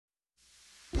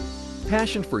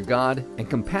passion for God and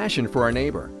compassion for our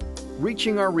neighbor,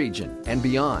 reaching our region and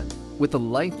beyond with the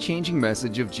life-changing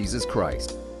message of Jesus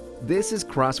Christ. This is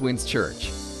Crosswinds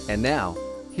Church. And now,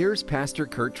 here's Pastor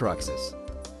Kurt Truxas.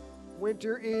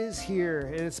 Winter is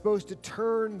here, and it's supposed to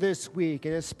turn this week,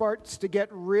 and it starts to get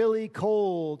really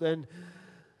cold. And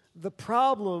the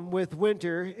problem with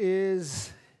winter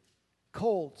is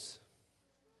colds.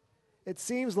 It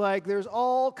seems like there's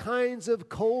all kinds of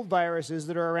cold viruses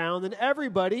that are around, and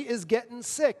everybody is getting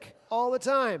sick all the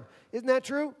time. Isn't that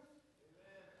true?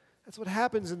 That's what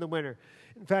happens in the winter.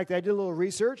 In fact, I did a little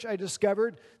research. I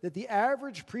discovered that the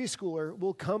average preschooler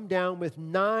will come down with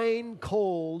 9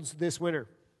 colds this winter.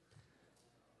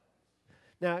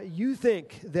 Now, you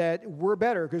think that we're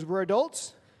better because we're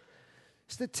adults?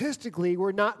 Statistically,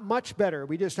 we're not much better.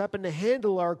 We just happen to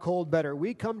handle our cold better.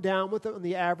 We come down with on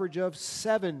the average of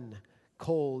 7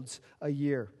 colds a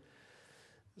year.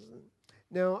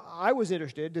 Now, I was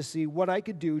interested to see what I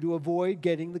could do to avoid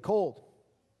getting the cold.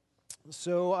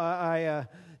 So I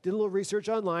did a little research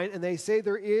online, and they say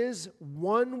there is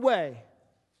one way,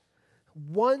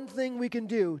 one thing we can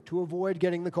do to avoid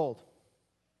getting the cold.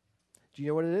 Do you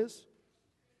know what it is?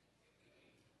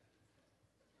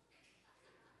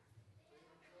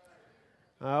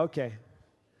 Okay.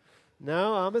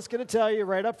 No, I'm just going to tell you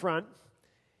right up front,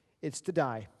 it's to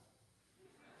die.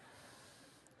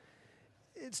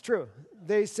 It's true.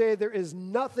 They say there is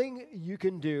nothing you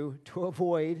can do to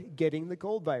avoid getting the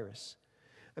cold virus.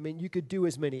 I mean, you could do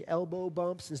as many elbow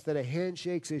bumps instead of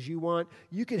handshakes as you want.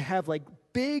 You could have like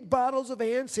big bottles of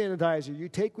hand sanitizer you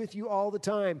take with you all the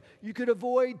time. You could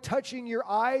avoid touching your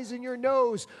eyes and your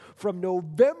nose from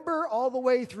November all the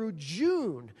way through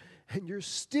June, and you're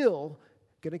still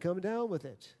going to come down with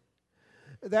it.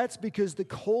 That's because the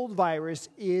cold virus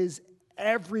is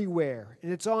everywhere,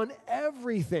 and it's on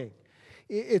everything.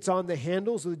 It's on the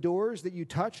handles of the doors that you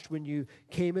touched when you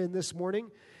came in this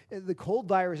morning. The cold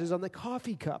virus is on the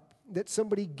coffee cup that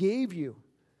somebody gave you.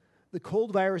 The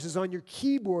cold virus is on your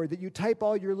keyboard that you type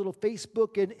all your little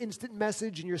Facebook and instant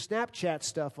message and your Snapchat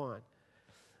stuff on.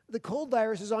 The cold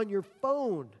virus is on your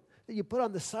phone that you put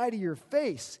on the side of your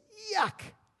face. Yuck!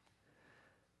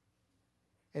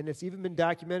 And it's even been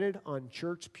documented on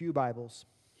church pew Bibles.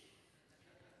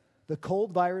 The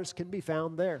cold virus can be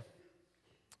found there.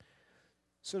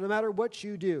 So no matter what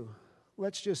you do,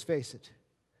 let's just face it.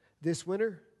 This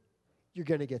winter, you're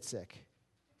going to get sick.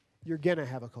 You're going to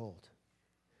have a cold.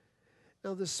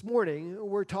 Now this morning,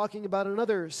 we're talking about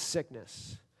another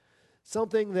sickness.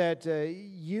 Something that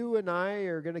you and I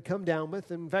are going to come down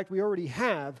with. In fact, we already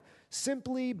have,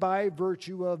 simply by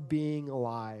virtue of being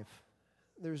alive.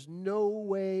 There's no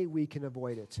way we can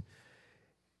avoid it.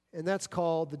 And that's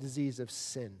called the disease of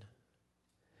sin.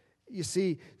 You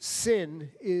see,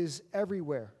 sin is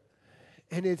everywhere,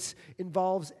 and it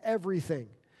involves everything.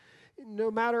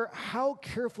 No matter how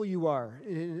careful you are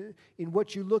in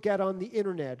what you look at on the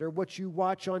internet or what you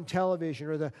watch on television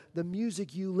or the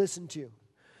music you listen to,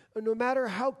 no matter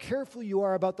how careful you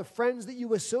are about the friends that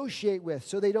you associate with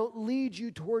so they don't lead you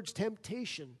towards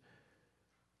temptation,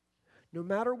 no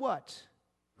matter what,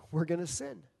 we're going to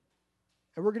sin.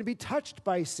 And we're going to be touched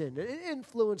by sin and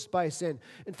influenced by sin.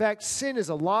 In fact, sin is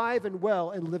alive and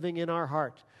well and living in our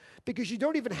heart. Because you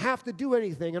don't even have to do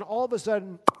anything, and all of a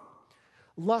sudden,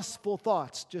 lustful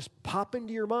thoughts just pop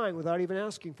into your mind without even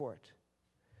asking for it.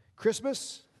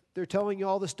 Christmas, they're telling you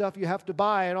all the stuff you have to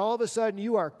buy, and all of a sudden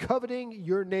you are coveting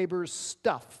your neighbor's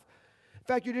stuff. In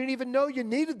fact, you didn't even know you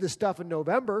needed the stuff in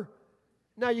November.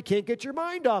 Now you can't get your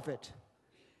mind off it.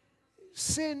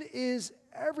 Sin is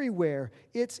everywhere.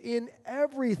 It's in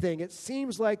everything. It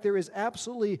seems like there is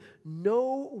absolutely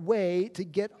no way to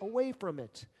get away from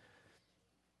it.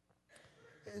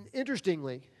 And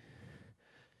interestingly,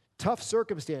 tough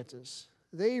circumstances,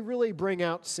 they really bring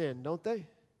out sin, don't they?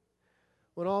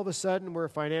 When all of a sudden we're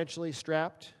financially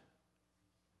strapped,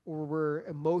 or we're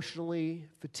emotionally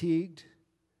fatigued,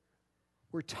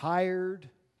 we're tired,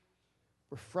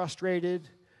 we're frustrated,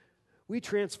 we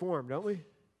transform, don't we?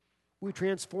 We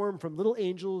transform from little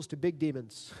angels to big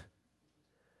demons.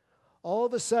 All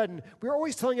of a sudden, we're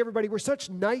always telling everybody we're such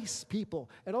nice people.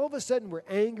 And all of a sudden, we're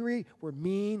angry, we're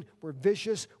mean, we're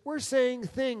vicious. We're saying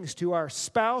things to our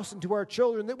spouse and to our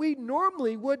children that we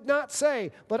normally would not say.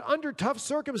 But under tough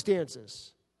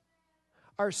circumstances,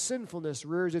 our sinfulness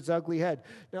rears its ugly head.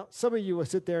 Now, some of you will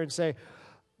sit there and say,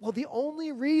 well, the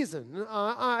only reason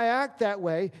I act that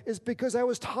way is because I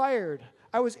was tired.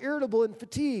 I was irritable and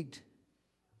fatigued.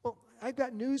 I've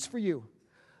got news for you.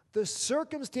 The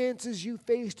circumstances you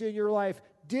faced in your life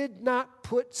did not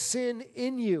put sin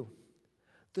in you.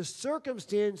 The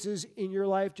circumstances in your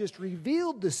life just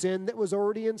revealed the sin that was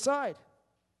already inside.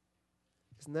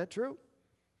 Isn't that true?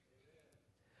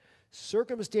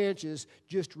 Circumstances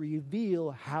just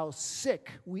reveal how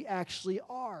sick we actually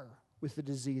are with the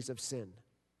disease of sin.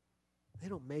 They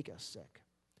don't make us sick.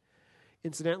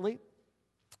 Incidentally,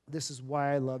 this is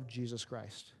why I love Jesus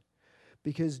Christ.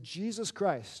 Because Jesus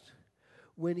Christ,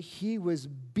 when he was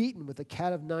beaten with a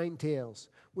cat of nine tails,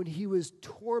 when he was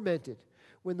tormented,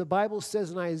 when the Bible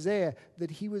says in Isaiah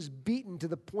that he was beaten to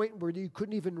the point where you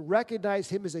couldn't even recognize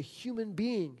him as a human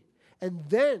being, and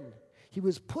then he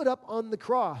was put up on the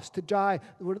cross to die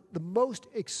the most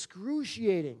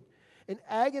excruciating and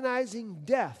agonizing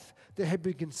death that had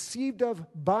been conceived of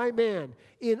by man.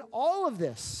 In all of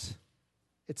this,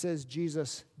 it says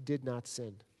Jesus did not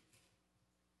sin.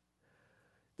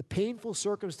 The painful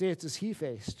circumstances he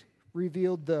faced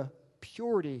revealed the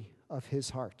purity of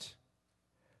his heart.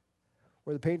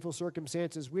 Where the painful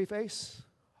circumstances we face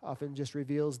often just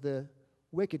reveals the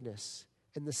wickedness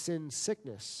and the sin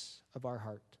sickness of our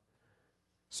heart.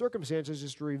 Circumstances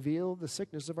just reveal the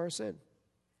sickness of our sin.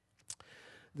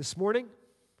 This morning,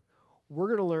 we're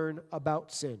going to learn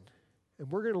about sin, and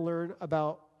we're going to learn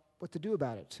about what to do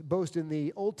about it, both in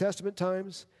the Old Testament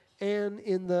times and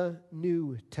in the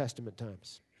New Testament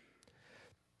times.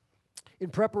 In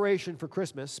preparation for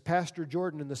Christmas, Pastor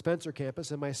Jordan in the Spencer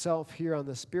campus and myself here on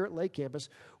the Spirit Lake campus,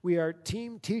 we are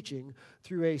team teaching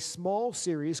through a small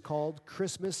series called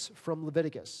Christmas from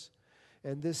Leviticus.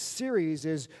 And this series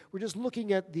is, we're just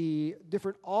looking at the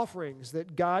different offerings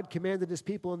that God commanded his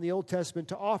people in the Old Testament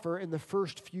to offer in the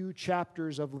first few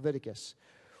chapters of Leviticus.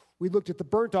 We looked at the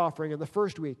burnt offering in the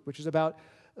first week, which is about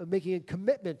making a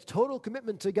commitment, total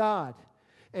commitment to God.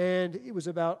 And it was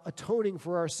about atoning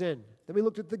for our sin. Then we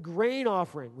looked at the grain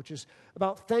offering, which is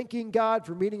about thanking God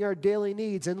for meeting our daily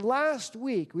needs. And last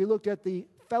week, we looked at the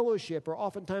fellowship, or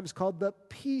oftentimes called the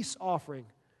peace offering,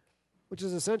 which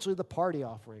is essentially the party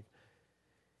offering.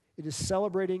 It is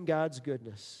celebrating God's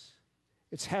goodness.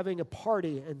 It's having a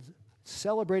party and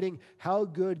celebrating how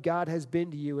good God has been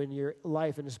to you in your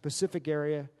life in a specific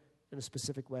area, in a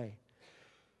specific way.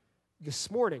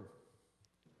 This morning,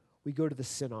 we go to the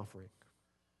sin offering.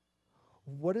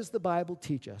 What does the Bible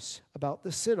teach us about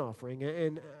the sin offering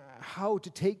and how to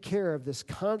take care of this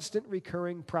constant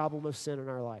recurring problem of sin in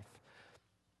our life?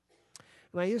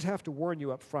 And I just have to warn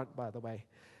you up front, by the way,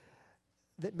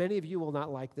 that many of you will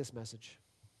not like this message.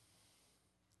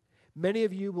 Many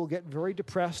of you will get very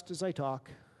depressed as I talk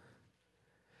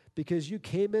because you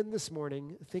came in this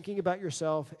morning thinking about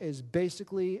yourself as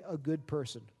basically a good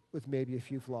person with maybe a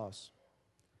few flaws.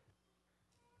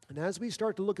 And as we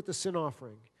start to look at the sin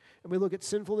offering and we look at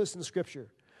sinfulness in Scripture,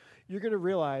 you're going to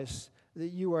realize that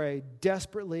you are a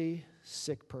desperately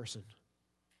sick person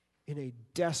in a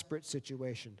desperate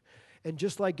situation. And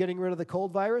just like getting rid of the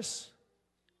cold virus,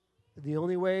 the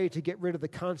only way to get rid of the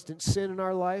constant sin in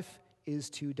our life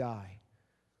is to die.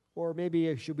 Or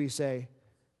maybe, should we say,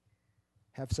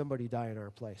 have somebody die in our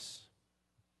place.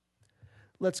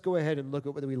 Let's go ahead and look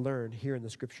at what we learn here in the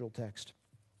scriptural text.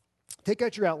 Take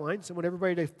out your outlines. I want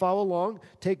everybody to follow along.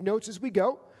 Take notes as we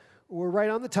go. We're right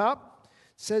on the top.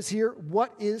 It says here,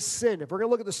 what is sin? If we're going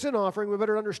to look at the sin offering, we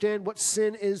better understand what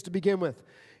sin is to begin with.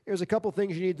 Here's a couple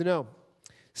things you need to know.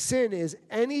 Sin is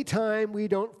any time we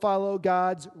don't follow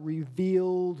God's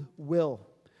revealed will.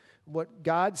 What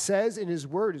God says in his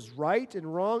word is right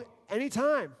and wrong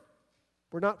anytime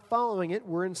we're not following it,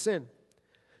 we're in sin.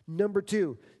 Number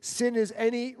 2, sin is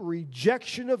any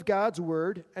rejection of God's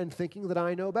word and thinking that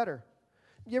I know better.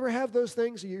 You ever have those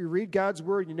things? You read God's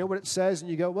word, you know what it says, and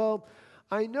you go, well,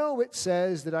 I know it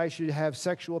says that I should have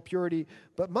sexual purity,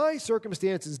 but my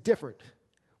circumstance is different.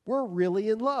 We're really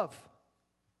in love.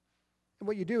 And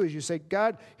what you do is you say,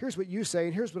 God, here's what you say,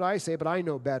 and here's what I say, but I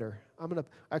know better. I know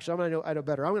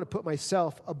better. I'm going to put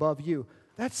myself above you.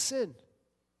 That's sin.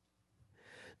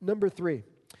 Number 3,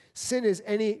 sin is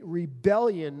any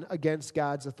rebellion against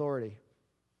God's authority.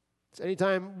 It's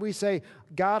anytime we say,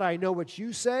 God, I know what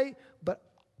you say, but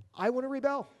I want to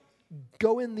rebel.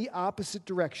 Go in the opposite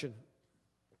direction.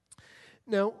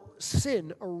 Now,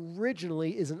 sin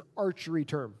originally is an archery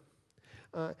term.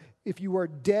 If you are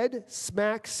dead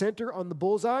smack center on the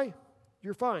bullseye,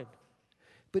 you're fine.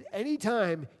 But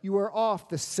anytime you are off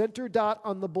the center dot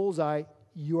on the bullseye,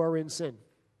 you are in sin.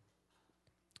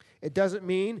 It doesn't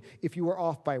mean if you are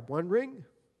off by 1 ring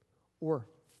or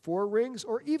 4 rings,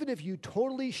 or even if you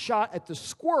totally shot at the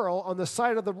squirrel on the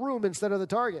side of the room instead of the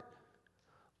target.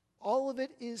 All of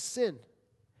it is sin.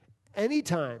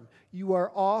 Anytime you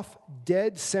are off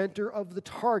dead center of the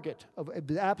target of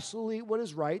absolutely what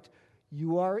is right,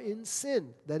 you are in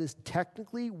sin. That is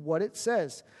technically what it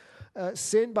says.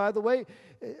 Sin, by the way,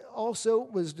 also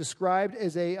was described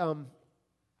as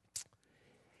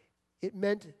it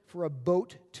meant for a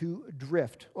boat to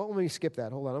drift. Well, let me skip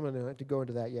that. Hold on, I'm going to have to go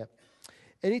into that yet.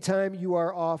 Anytime you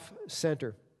are off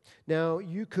center. Now,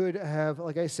 you could have,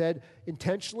 like I said,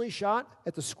 intentionally shot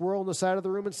at the squirrel on the side of the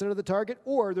room instead of the target,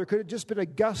 or there could have just been a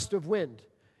gust of wind.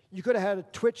 You could have had a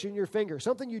twitch in your finger,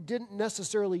 something you didn't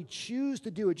necessarily choose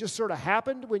to do. It just sort of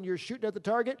happened when you're shooting at the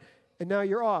target, and now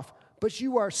you're off. But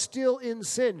you are still in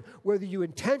sin, whether you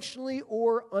intentionally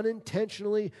or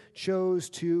unintentionally chose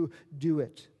to do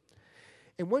it.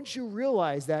 And once you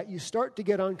realize that, you start to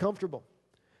get uncomfortable.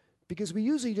 Because we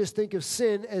usually just think of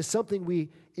sin as something we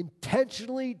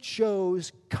intentionally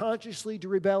chose consciously to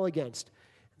rebel against.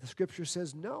 The Scripture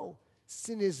says no.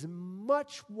 Sin is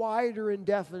much wider in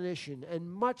definition and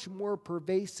much more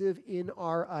pervasive in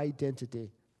our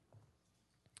identity.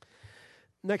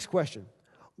 Next question.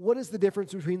 What is the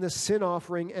difference between the sin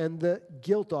offering and the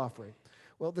guilt offering?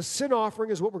 Well, the sin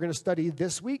offering is what we're going to study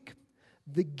this week.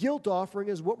 The guilt offering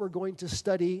is what we're going to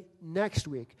study next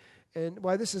week. And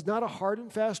while this is not a hard and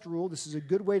fast rule, this is a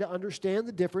good way to understand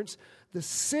the difference. The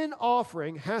sin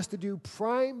offering has to do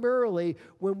primarily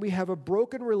when we have a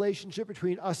broken relationship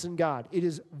between us and God. It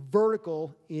is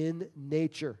vertical in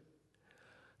nature.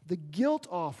 The guilt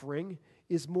offering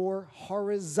is more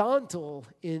horizontal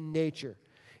in nature.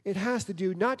 It has to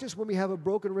do not just when we have a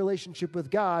broken relationship with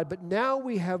God, but now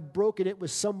we have broken it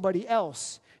with somebody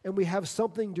else, and we have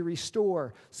something to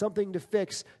restore, something to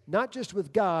fix, not just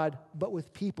with God, but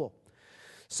with people.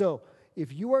 So,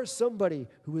 if you are somebody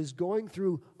who is going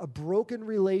through a broken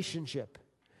relationship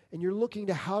and you're looking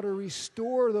to how to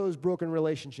restore those broken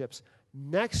relationships,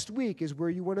 next week is where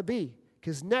you want to be.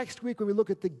 Because next week when we look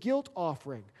at the guilt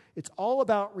offering, it's all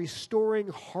about restoring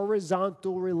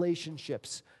horizontal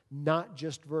relationships, not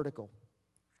just vertical.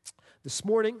 This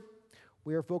morning,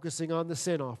 we are focusing on the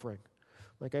sin offering.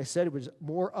 Like I said, it was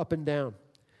more up and down.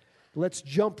 Let's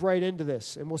jump right into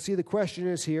this, and we'll see the question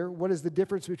is here, what is the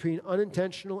difference between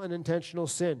unintentional and intentional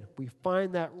sin? We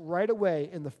find that right away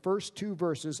in the first two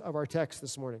verses of our text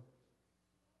this morning.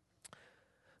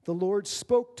 The Lord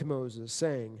spoke to Moses,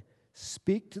 saying,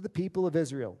 "Speak to the people of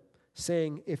Israel,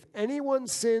 saying, if anyone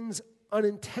sins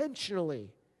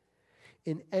unintentionally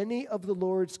in any of the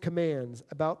Lord's commands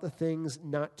about the things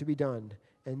not to be done,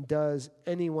 and does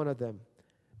any one of them."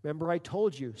 Remember, I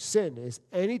told you, sin is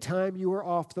any time you are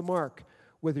off the mark,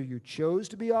 whether you chose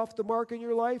to be off the mark in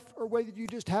your life or whether you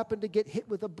just happen to get hit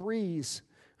with a breeze,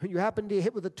 or you happen to get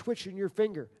hit with a twitch in your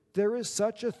finger. There is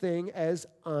such a thing as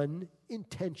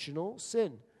unintentional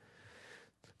sin.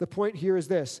 The point here is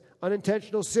this.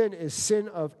 Unintentional sin is sin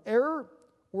of error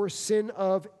or sin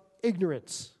of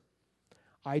ignorance.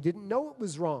 I didn't know it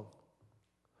was wrong.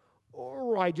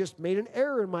 Or I just made an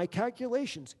error in my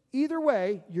calculations. Either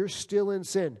way, you're still in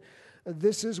sin.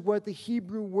 This is what the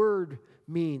Hebrew word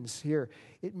means here.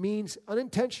 It means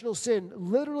unintentional sin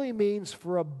literally means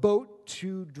for a boat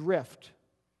to drift.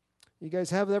 You guys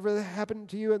have that ever happened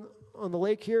to you on the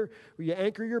lake here? Where you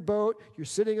anchor your boat, you're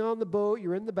sitting on the boat,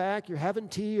 you're in the back, you're having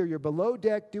tea, or you're below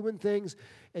deck doing things,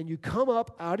 and you come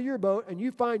up out of your boat and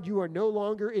you find you are no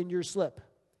longer in your slip.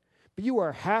 But you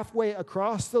are halfway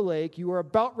across the lake, you are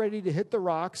about ready to hit the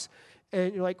rocks,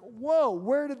 and you're like, whoa,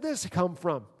 where did this come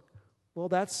from? Well,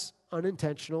 that's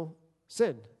unintentional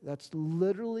sin. That's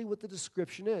literally what the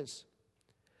description is.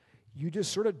 You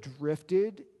just sort of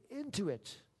drifted into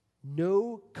it.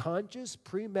 No conscious,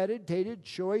 premeditated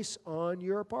choice on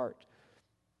your part.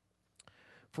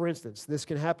 For instance, this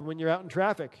can happen when you're out in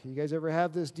traffic. You guys ever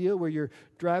have this deal where you're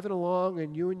driving along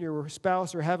and you and your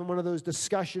spouse are having one of those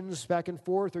discussions back and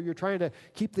forth, or you're trying to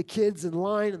keep the kids in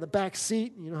line in the back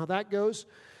seat, and you know how that goes?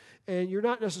 And you're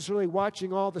not necessarily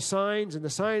watching all the signs, and the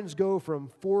signs go from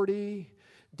 40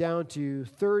 down to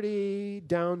 30,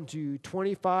 down to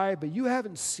 25, but you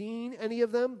haven't seen any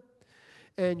of them.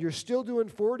 And you're still doing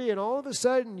 40, and all of a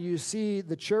sudden you see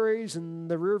the cherries in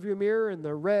the rearview mirror and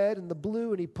the red and the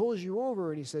blue, and he pulls you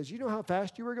over and he says, "You know how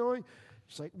fast you were going?"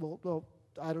 It's like, well,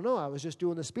 I don't know. I was just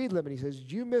doing the speed limit. He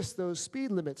says, "You missed those speed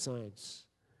limit signs."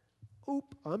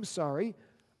 "Oop, I'm sorry.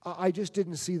 I just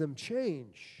didn't see them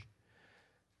change."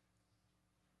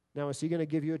 Now, is he going to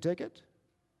give you a ticket?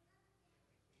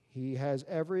 He has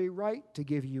every right to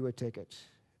give you a ticket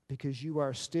because you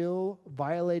are still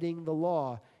violating the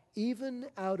law. Even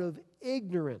out of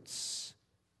ignorance.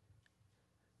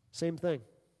 Same thing.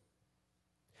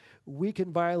 We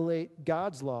can violate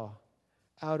God's law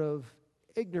out of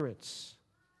ignorance.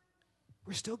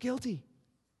 We're still guilty.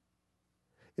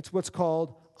 It's what's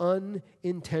called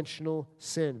unintentional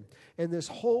sin. And this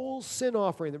whole sin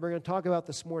offering that we're going to talk about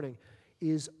this morning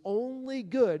is only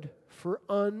good for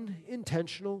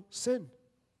unintentional sin.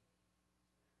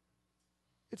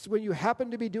 It's when you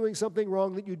happen to be doing something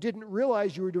wrong that you didn't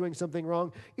realize you were doing something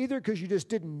wrong, either because you just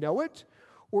didn't know it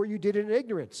or you did it in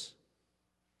ignorance.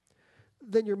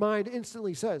 Then your mind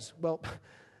instantly says, well,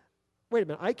 wait a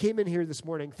minute, I came in here this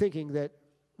morning thinking that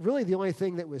really the only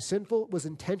thing that was sinful was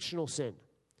intentional sin.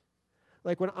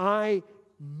 Like when I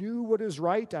knew what is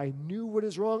right, I knew what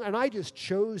is wrong, and I just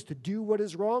chose to do what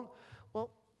is wrong. Well,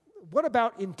 what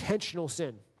about intentional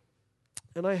sin?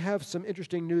 And I have some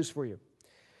interesting news for you.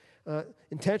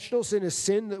 Intentional sin is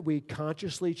sin that we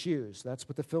consciously choose. That's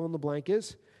what the fill in the blank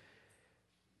is.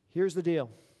 Here's the deal.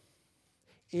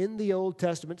 In the Old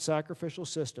Testament sacrificial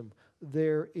system,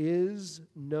 there is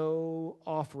no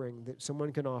offering that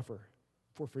someone can offer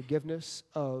for forgiveness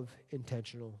of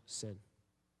intentional sin.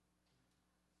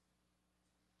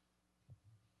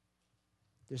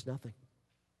 There's nothing.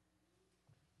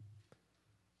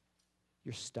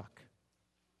 You're stuck.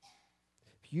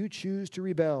 If you choose to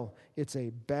rebel, it's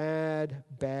a bad,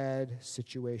 bad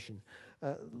situation.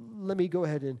 Let me go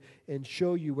ahead and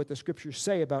show you what the scriptures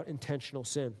say about intentional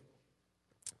sin.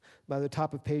 By the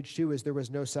top of page 2 is there was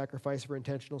no sacrifice for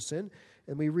intentional sin.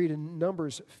 And we read in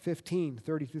Numbers 15,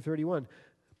 30 through 31.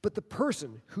 But the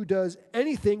person who does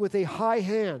anything with a high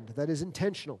hand, that is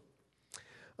intentional,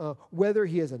 whether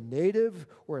he is a native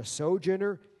or a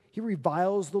sojourner, he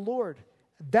reviles the Lord.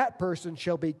 That person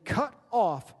shall be cut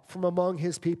off from among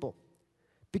his people,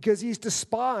 because he's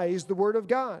despised the word of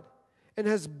God and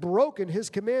has broken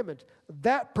his commandment.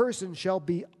 That person shall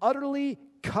be utterly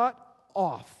cut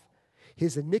off.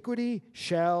 His iniquity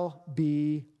shall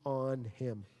be on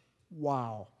him.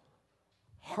 Wow.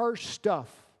 Harsh stuff.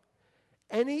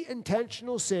 Any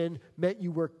intentional sin meant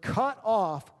you were cut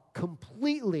off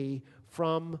completely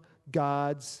from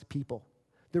God's people.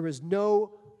 There is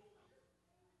no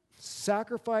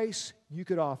sacrifice you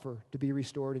could offer to be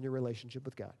restored in your relationship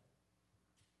with God.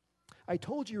 I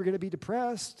told you were going to be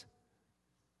depressed.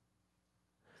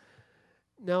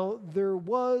 Now, there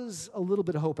was a little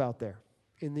bit of hope out there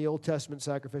in the Old Testament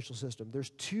sacrificial system. There's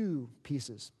two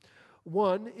pieces.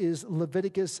 One is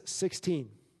Leviticus 16.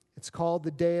 It's called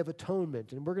the Day of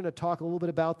Atonement, and we're going to talk a little bit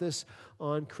about this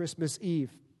on Christmas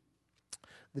Eve.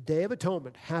 The Day of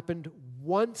Atonement happened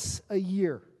once a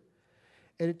year,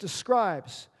 and it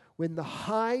describes when the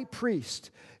high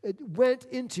priest went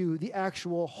into the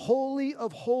actual Holy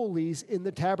of Holies in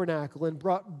the tabernacle and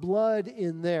brought blood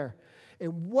in there.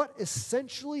 And what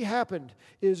essentially happened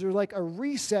is there like a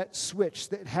reset switch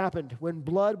that happened when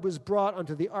blood was brought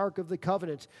onto the Ark of the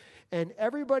Covenant. And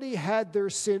everybody had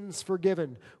their sins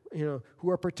forgiven, who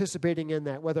are participating in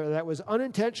that, whether that was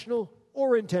unintentional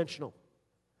or intentional.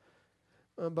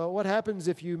 But what happens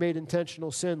if you made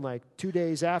intentional sin like 2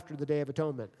 days after the Day of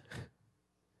Atonement?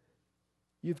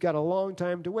 You've got a long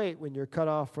time to wait when you're cut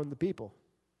off from the people.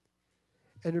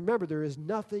 And remember, there is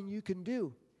nothing you can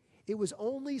do. It was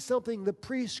only something the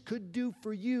priest could do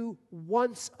for you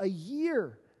once a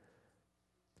year.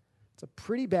 It's a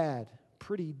pretty bad,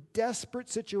 pretty desperate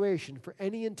situation for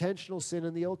any intentional sin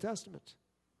in the Old Testament.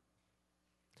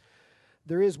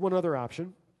 There is one other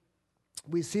option.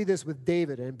 We see this with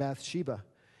David and Bathsheba,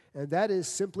 and that is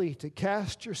simply to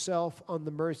cast yourself on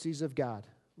the mercies of God.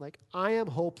 Like, I am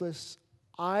hopeless,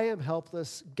 I am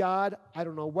helpless. God, I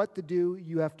don't know what to do.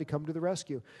 You have to come to the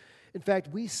rescue. In fact,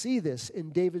 we see this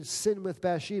in David's sin with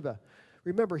Bathsheba.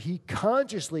 Remember, he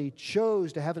consciously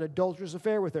chose to have an adulterous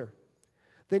affair with her.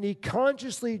 Then he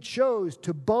consciously chose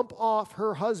to bump off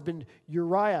her husband,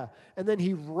 Uriah. And then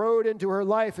he rode into her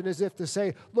life and as if to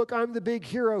say, look, I'm the big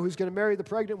hero who's going to marry the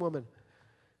pregnant woman.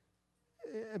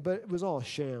 But it was all a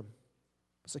sham.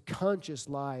 It was a conscious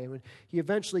lie. And when he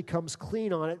eventually comes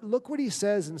clean on it, look what he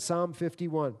says in Psalm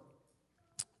 51.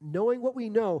 Knowing what we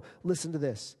know, listen to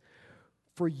this.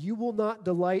 For you will not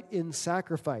delight in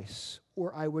sacrifice,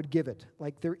 or I would give it.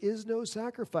 Like there is no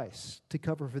sacrifice to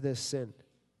cover for this sin.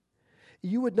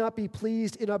 You would not be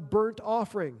pleased in a burnt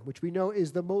offering, which we know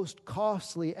is the most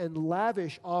costly and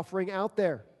lavish offering out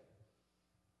there.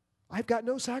 I've got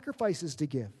no sacrifices to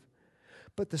give.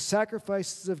 But the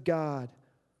sacrifices of God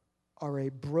are a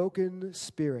broken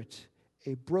spirit,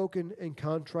 a broken and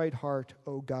contrite heart,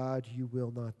 O God, you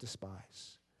will not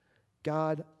despise.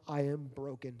 God, I am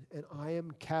broken, and I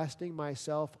am casting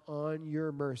myself on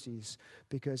your mercies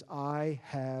because I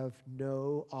have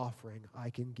no offering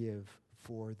I can give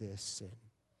for this sin.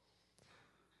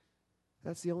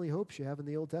 That's the only hope you have in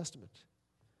the Old Testament.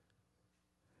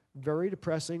 Very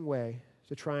depressing way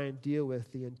to try and deal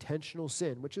with the intentional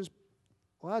sin, which is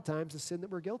a lot of times the sin that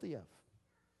we're guilty of.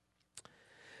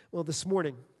 Well, this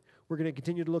morning, we're going to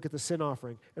continue to look at the sin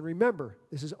offering. And remember,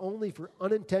 this is only for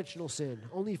unintentional sin,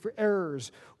 only for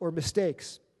errors or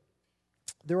mistakes.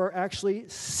 There are actually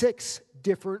 6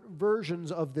 different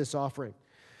versions of this offering.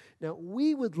 Now,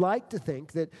 we would like to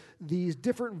think that these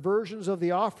different versions of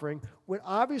the offering would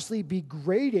obviously be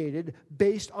gradated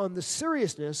based on the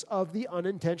seriousness of the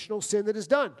unintentional sin that is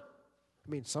done. I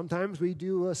mean, sometimes we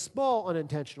do a small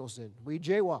unintentional sin. We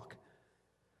jaywalk.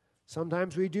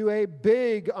 Sometimes we do a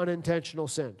big unintentional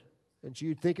sin. And so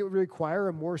you'd think it would require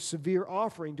a more severe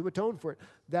offering to atone for it.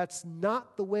 That's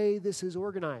not the way this is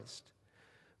organized.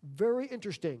 Very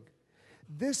interesting.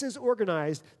 This is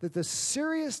organized that the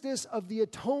seriousness of the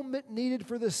atonement needed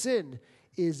for the sin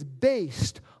is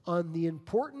based on the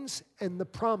importance and the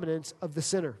prominence of the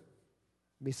sinner.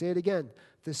 Let me say it again.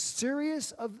 The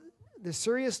seriousness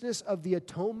of the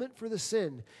atonement for the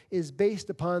sin is based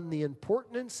upon the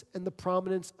importance and the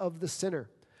prominence of the sinner.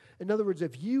 In other words,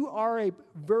 if you are a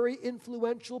very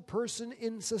influential person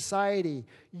in society,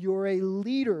 you're a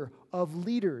leader of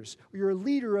leaders, you're a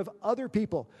leader of other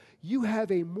people, you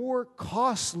have a more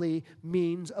costly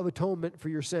means of atonement for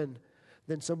your sin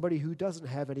than somebody who doesn't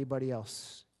have anybody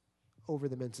else over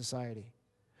them in society.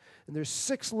 And there's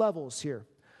 6 levels here.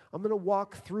 I'm going to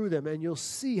walk through them, and you'll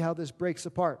see how this breaks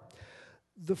apart.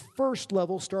 The first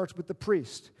level starts with the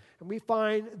priest, and we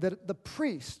find that the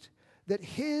priest, that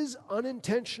his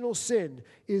unintentional sin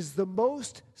is the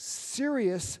most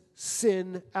serious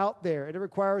sin out there, and it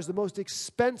requires the most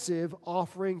expensive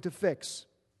offering to fix.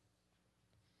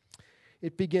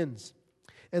 It begins,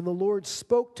 "And the Lord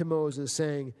spoke to Moses,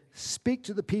 saying, Speak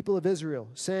to the people of Israel,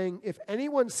 saying, If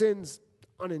anyone sins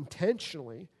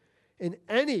unintentionally in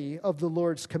any of the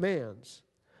Lord's commands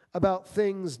about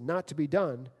things not to be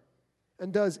done,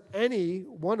 and does any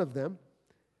one of them,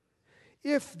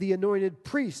 if it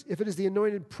is the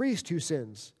anointed priest who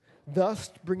sins,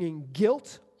 thus bringing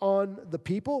guilt on the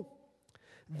people,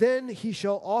 then he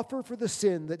shall offer for the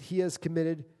sin that he has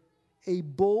committed a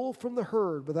bull from the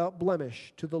herd without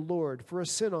blemish to the Lord for a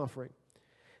sin offering.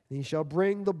 And he shall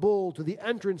bring the bull to the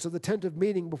entrance of the tent of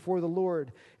meeting before the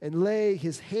Lord, and lay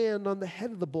his hand on the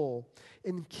head of the bull,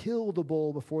 and kill the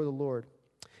bull before the Lord.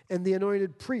 And the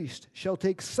anointed priest shall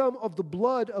take some of the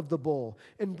blood of the bull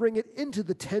and bring it into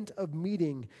the tent of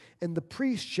meeting. And the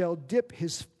priest shall dip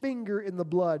his finger in the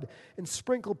blood and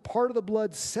sprinkle part of the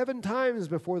blood 7 times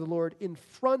before the Lord in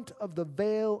front of the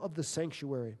veil of the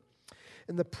sanctuary.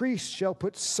 And the priest shall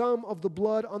put some of the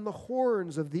blood on the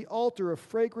horns of the altar of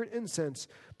fragrant incense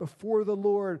before the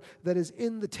Lord that is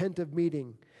in the tent of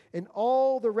meeting. And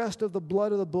all the rest of the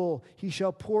blood of the bull he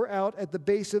shall pour out at the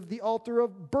base of the altar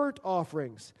of burnt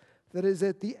offerings, that is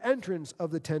at the entrance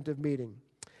of the tent of meeting.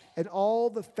 And all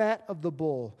the fat of the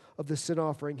bull of the sin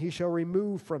offering he shall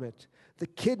remove from it, the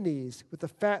kidneys with the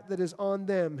fat that is on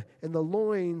them, and the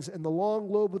loins and the long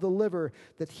lobe of the liver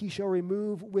that he shall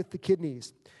remove with the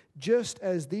kidneys, just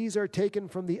as these are taken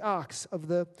from the ox of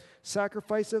the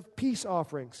sacrifice of peace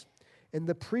offerings. And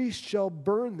the priest shall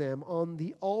burn them on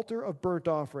the altar of burnt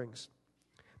offerings.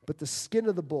 But the skin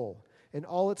of the bull and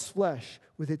all its flesh,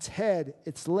 with its head,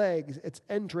 its legs, its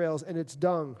entrails, and its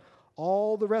dung,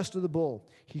 all the rest of the bull,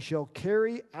 he shall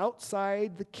carry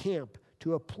outside the camp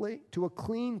to a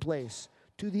clean place,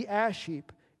 to the ash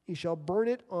heap. He shall burn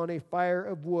it on a fire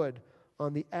of wood.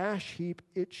 On the ash heap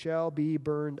it shall be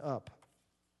burned up."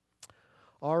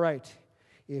 All right.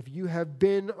 If you have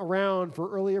been around for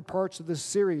earlier parts of this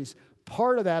series,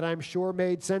 part of that, I'm sure,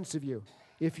 made sense of you.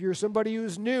 If you're somebody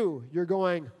who's new, you're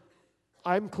going,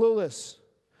 I'm clueless.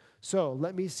 So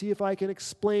let me see if I can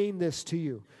explain this to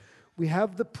you. We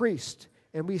have the priest,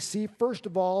 and we see, first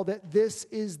of all, that this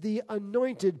is the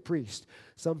anointed priest.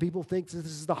 Some people think that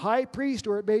this is the high priest,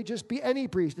 or it may just be any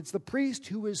priest. It's the priest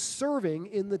who is serving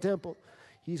in the temple.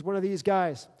 He's one of these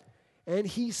guys. And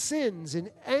he sins in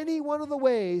any one of the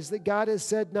ways that God has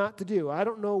said not to do. I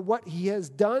don't know what he has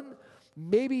done.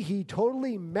 Maybe he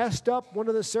totally messed up one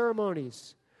of the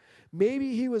ceremonies.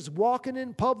 Maybe he was walking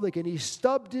in public and he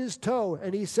stubbed his toe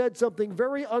and he said something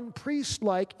very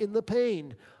unpriest-like in the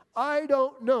pain. I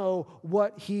don't know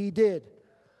what he did.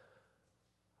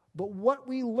 But what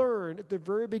we learn at the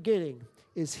very beginning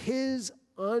is his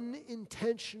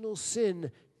unintentional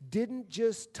sin didn't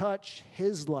just touch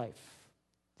his life.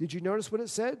 Did you notice what it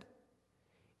said?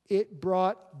 It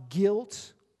brought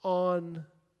guilt on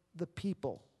the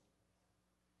people.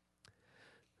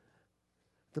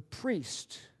 The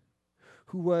priest,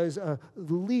 who was the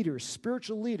leader,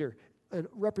 spiritual leader, and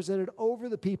represented over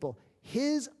the people,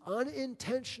 his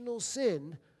unintentional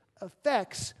sin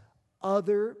affects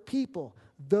other people.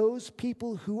 Those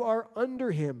people who are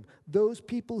under him, those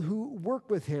people who work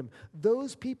with him,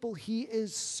 those people he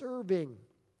is serving.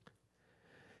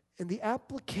 And the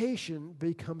application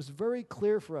becomes very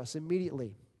clear for us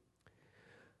immediately.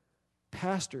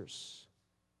 Pastors,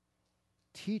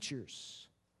 teachers,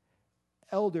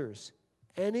 elders,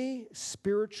 any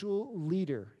spiritual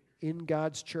leader in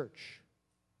God's church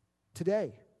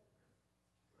today,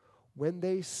 when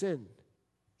they sin,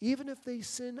 even if they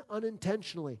sin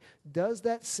unintentionally, does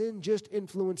that sin just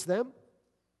influence them?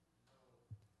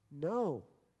 No.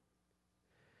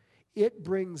 It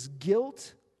brings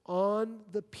guilt on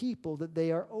the people that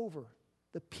they are over,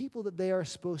 the people that they are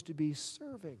supposed to be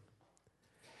serving.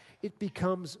 It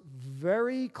becomes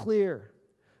very clear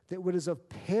that what is of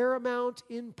paramount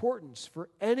importance for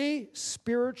any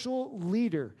spiritual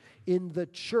leader in the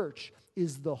church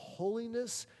is the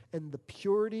holiness and the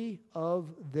purity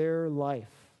of their life.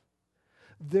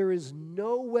 There is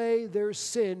no way their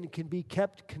sin can be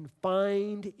kept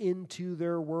confined into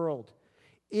their world.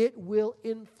 It will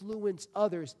influence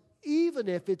others, even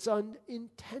if it's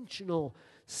unintentional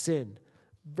sin.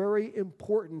 Very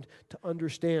important to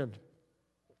understand.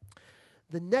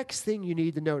 The next thing you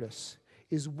need to notice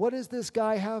is, what does this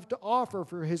guy have to offer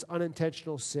for his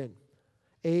unintentional sin?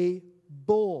 A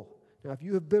bull. Now, if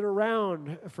you have been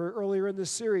around for earlier in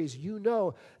this series, you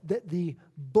know that the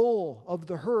bull of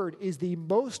the herd is the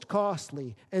most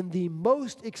costly and the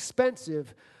most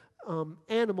expensive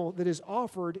animal that is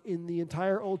offered in the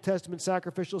entire Old Testament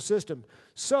sacrificial system.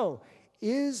 So,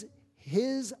 is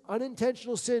his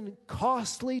unintentional sin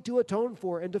costly to atone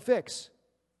for and to fix?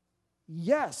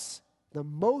 Yes, the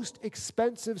most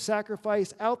expensive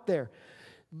sacrifice out there.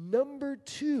 Number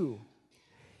two,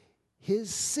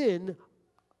 his sin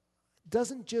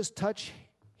doesn't just touch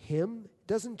him,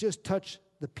 doesn't just touch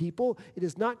the people. It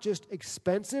is not just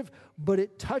expensive, but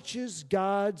it touches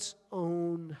God's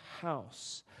own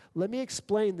house. Let me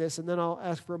explain this, and then I'll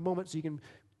ask for a moment so you can,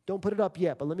 don't put it up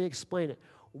yet, but let me explain it.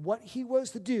 What he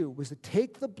was to do was to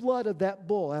take the blood of that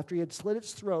bull after he had slit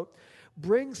its throat,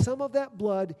 bring some of that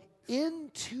blood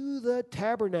into the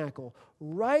tabernacle,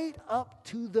 right up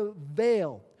to the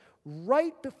veil,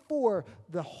 right before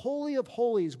the Holy of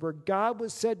Holies, where God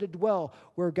was said to dwell,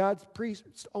 where God's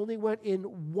priests only went in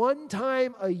one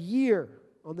time a year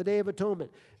on the Day of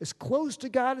Atonement, as close to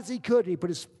God as he could. He put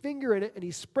his finger in it and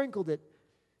he sprinkled it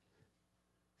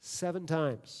 7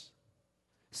 times.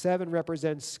 7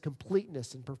 represents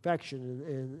completeness and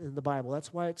perfection in the Bible.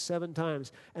 That's why it's 7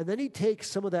 times. And then he takes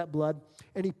some of that blood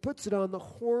and he puts it on the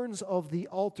horns of the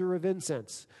altar of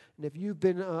incense. And if you've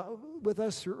been with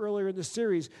us through earlier in the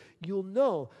series, you'll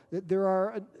know that there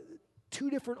are 2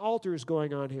 different altars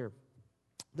going on here.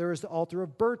 There is the altar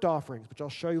of burnt offerings, which I'll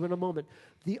show you in a moment.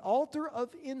 The altar of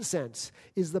incense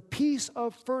is the piece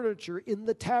of furniture in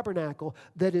the tabernacle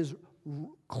that is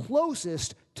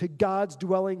closest to God's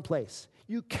dwelling place.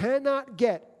 You cannot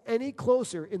get any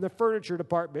closer in the furniture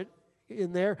department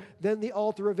in there than the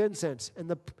altar of incense. And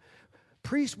the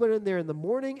priest went in there in the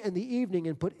morning and the evening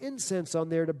and put incense on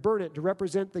there to burn it, to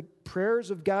represent the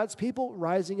prayers of God's people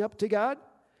rising up to God.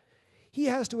 He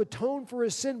has to atone for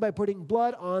his sin by putting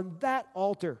blood on that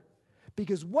altar,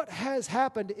 because what has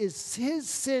happened is his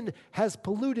sin has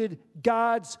polluted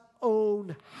God's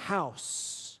own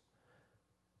house.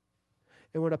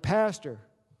 And when a pastor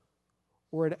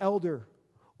or an elder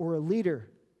or a leader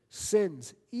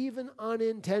sins, even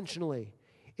unintentionally,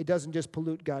 it doesn't just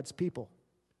pollute God's people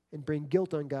and bring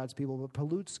guilt on God's people, but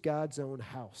pollutes God's own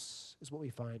house, is what we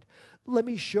find. Let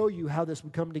me show you how this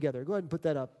would come together. Go ahead and put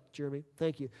that up, Jeremy.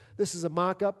 Thank you. This is a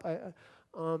mock-up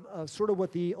of sort of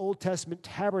what the Old Testament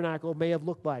tabernacle may have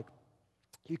looked like.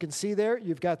 You can see there,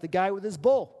 you've got the guy with his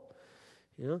bull.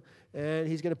 And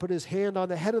he's going to put his hand on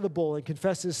the head of the bull and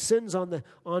confess his sins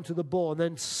onto the bull, and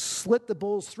then slit the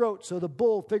bull's throat so the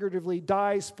bull figuratively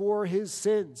dies for his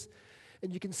sins.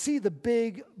 And you can see the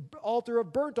big altar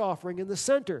of burnt offering in the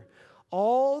center.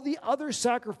 All the other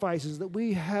sacrifices that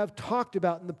we have talked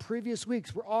about in the previous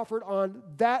weeks were offered on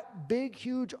that big,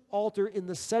 huge altar in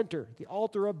the center, the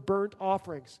altar of burnt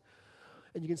offerings.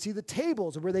 And you can see the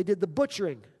tables where they did the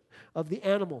butchering of the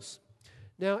animals.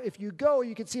 Now, if you go,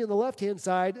 you can see on the left-hand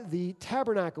side the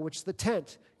tabernacle, which is the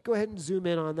tent. Go ahead and zoom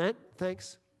in on that.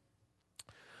 Thanks.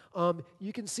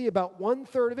 You can see about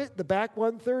 1/3 of it. The back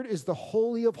 1/3 is the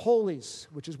Holy of Holies,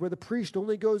 which is where the priest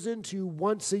only goes into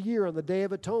once a year on the Day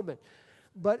of Atonement.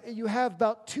 But you have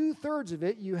about 2/3 of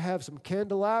it. You have some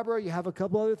candelabra. You have a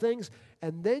couple other things.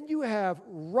 And then you have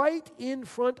right in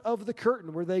front of the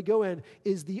curtain where they go in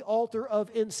is the altar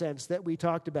of incense that we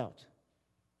talked about.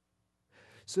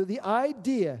 So the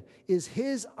idea is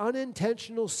his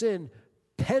unintentional sin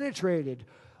penetrated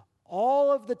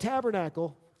all of the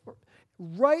tabernacle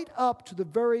right up to the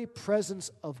very presence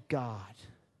of God.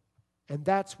 And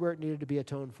that's where it needed to be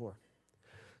atoned for.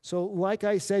 So like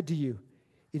I said to you,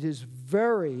 it is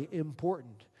very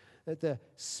important that the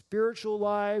spiritual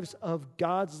lives of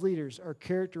God's leaders are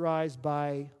characterized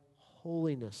by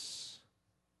holiness.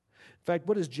 In fact,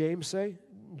 what does James say?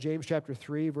 James chapter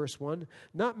 3, verse 1.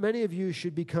 Not many of you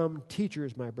should become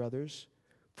teachers, my brothers,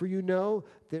 for you know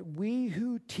that we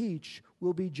who teach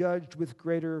will be judged with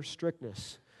greater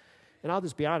strictness. And I'll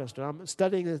just be honest, I'm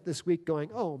studying this week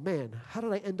going, oh man, how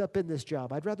did I end up in this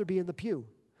job? I'd rather be in the pew.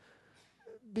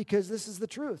 Because this is the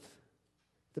truth.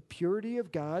 The purity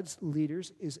of God's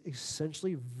leaders is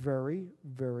essentially very,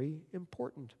 very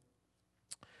important.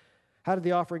 How did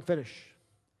the offering finish?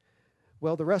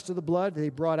 Well, the rest of the blood they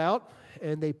brought out,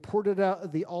 and they poured it out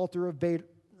at the altar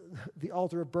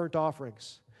of burnt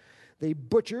offerings. They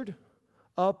butchered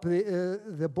up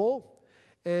the bull,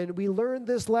 and we learned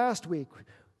this last week,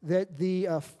 that the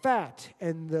fat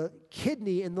and the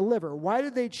kidney and the liver, why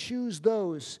did they choose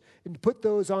those and put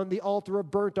those on the altar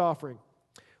of burnt offering?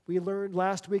 We learned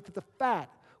last week that the fat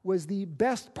was the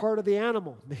best part of the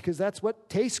animal because that's what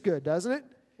tastes good, doesn't it?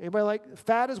 Anybody like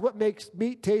fat is what makes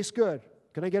meat taste good?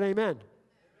 Can I get an amen?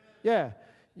 Yeah.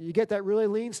 You get that really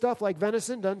lean stuff like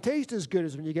venison, doesn't taste as good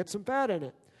as when you get some fat in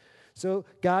it. So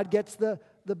God gets the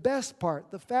best part,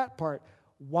 the fat part.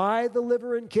 Why the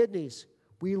liver and kidneys?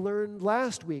 We learned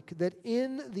last week that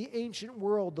in the ancient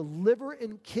world, the liver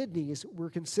and kidneys were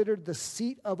considered the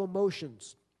seat of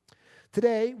emotions.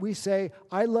 Today, we say,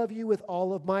 I love you with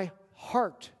all of my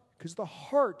heart, because the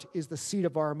heart is the seat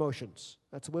of our emotions.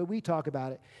 That's the way we talk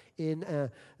about it. In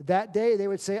that day, they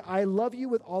would say, I love you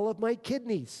with all of my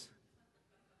kidneys.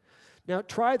 Now,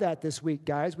 try that this week,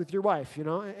 guys, with your wife. You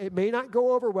know, it may not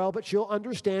go over well, but she'll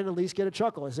understand, at least get a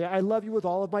chuckle. And say, I love you with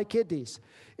all of my kidneys.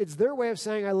 It's their way of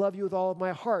saying, I love you with all of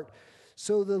my heart.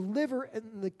 So the liver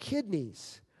and the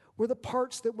kidneys were the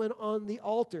parts that went on the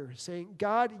altar, saying,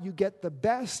 God, you get the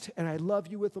best, and I love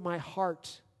you with my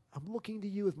heart. I'm looking to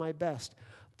you with my best.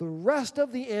 The rest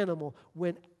of the animal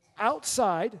went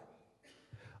outside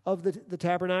of the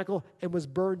tabernacle and was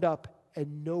burned up,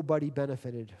 and nobody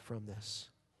benefited from this,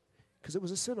 because it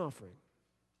was a sin offering.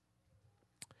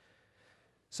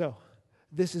 So,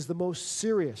 this is the most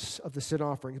serious of the sin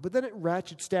offerings. But then it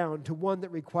ratchets down to one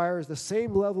that requires the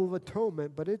same level of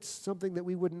atonement, but it's something that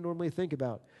we wouldn't normally think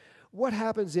about. What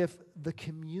happens if the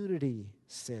community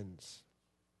sins?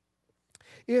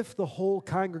 If the whole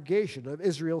congregation of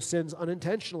Israel sins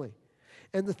unintentionally,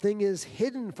 and the thing is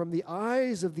hidden from the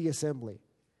eyes of the assembly,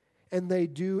 and they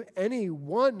do any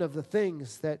one of the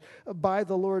things that by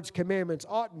the Lord's commandments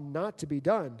ought not to be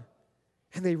done,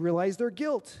 and they realize their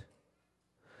guilt.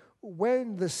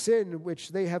 When the sin which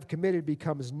they have committed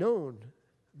becomes known,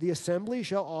 the assembly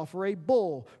shall offer a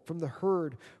bull from the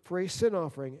herd for a sin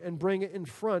offering and bring it in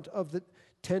front of the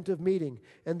tent of meeting.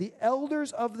 And the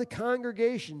elders of the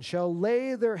congregation shall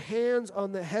lay their hands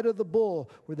on the head of the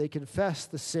bull, where they confess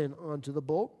the sin unto the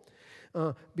bull,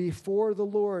 before the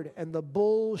Lord, and the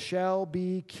bull shall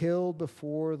be killed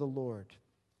before the Lord.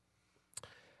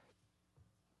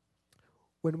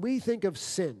 When we think of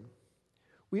sin,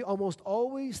 we almost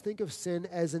always think of sin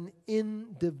as an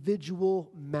individual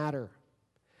matter,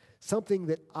 something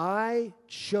that I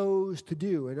chose to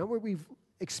do. And where we've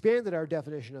expanded our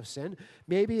definition of sin,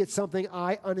 maybe it's something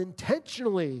I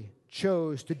unintentionally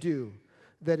chose to do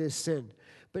that is sin.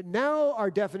 But now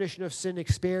our definition of sin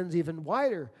expands even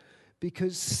wider,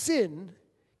 because sin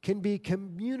can be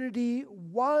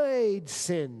community-wide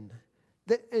sin,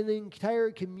 that an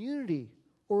entire community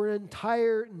or an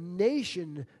entire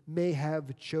nation may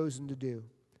have chosen to do,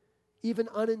 even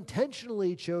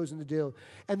unintentionally chosen to do.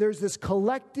 And there's this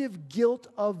collective guilt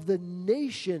of the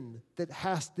nation that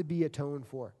has to be atoned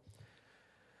for.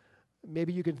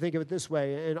 Maybe you can think of it this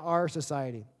way in our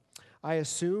society. I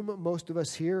assume most of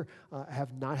us here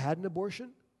have not had an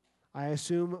abortion. I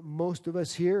assume most of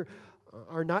us here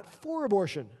are not for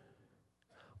abortion.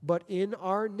 But in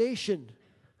our nation,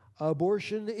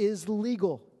 abortion is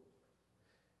legal.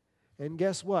 And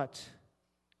guess what?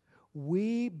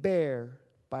 We bear,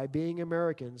 by being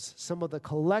Americans, some of the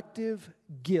collective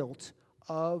guilt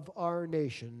of our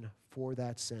nation for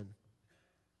that sin.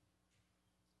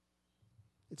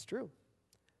 It's true.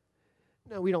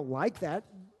 Now, we don't like that.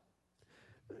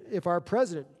 If our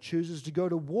president chooses to go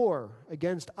to war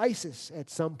against ISIS at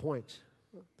some point,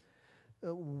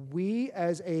 we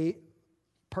as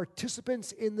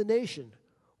participants in the nation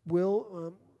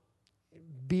will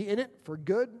be in it for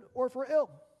good or for ill.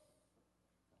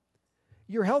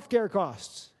 Your health care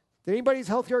costs. Did anybody's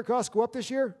health care costs go up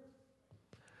this year?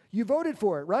 You voted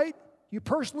for it, right? You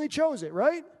personally chose it,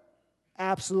 right?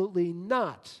 Absolutely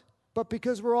not. But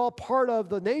because we're all part of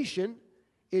the nation,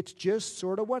 it's just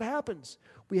sort of what happens.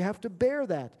 We have to bear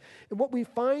that. And what we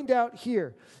find out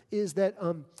here is that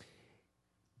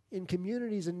in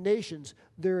communities and nations,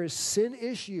 there is sin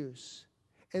issues,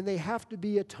 and they have to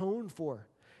be atoned for.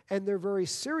 And they're very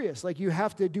serious. Like, you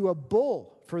have to do a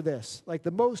bull for this, like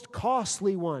the most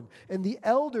costly one. And the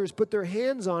elders put their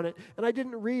hands on it. And I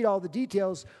didn't read all the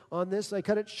details on this. I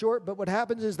cut it short. But what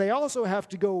happens is they also have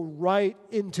to go right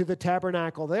into the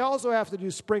tabernacle. They also have to do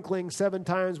sprinkling 7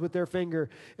 times with their finger.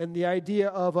 And the idea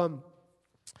of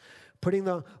putting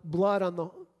the blood on the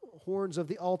horns of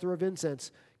the altar of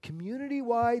incense.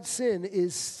 Community-wide sin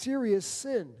is serious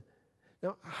sin.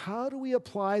 Now, how do we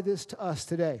apply this to us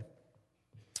today?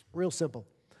 Real simple.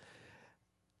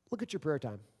 Look at your prayer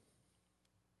time.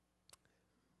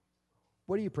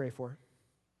 What do you pray for?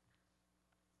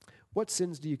 What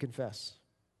sins do you confess?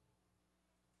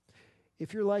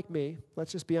 If you're like me,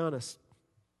 let's just be honest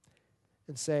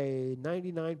and say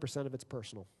 99% of it's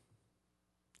personal.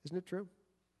 Isn't it true?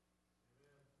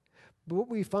 But what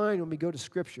we find when we go to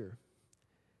Scripture,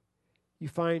 you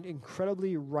find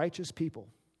incredibly righteous people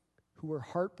who are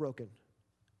heartbroken,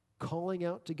 calling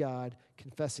out to God,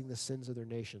 confessing the sins of their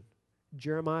nation.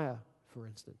 Jeremiah, for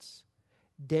instance.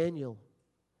 Daniel,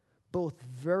 both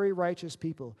very righteous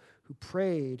people who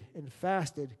prayed and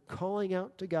fasted, calling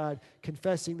out to God,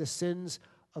 confessing the sins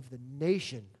of the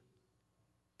nation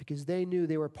because they knew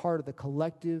they were part of the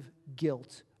collective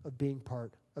guilt of being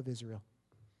part of Israel.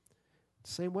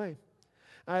 Same way.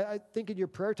 I think in your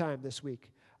prayer time this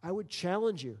week, I would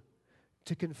challenge you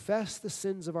to confess the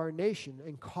sins of our nation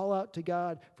and call out to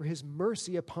God for His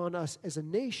mercy upon us as a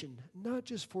nation, not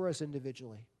just for us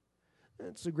individually.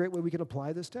 It's a great way we can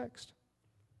apply this text.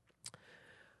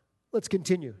 Let's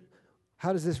continue.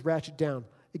 How does this ratchet down?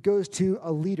 It goes to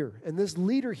a leader, and this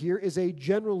leader here is a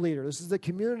general leader. This is the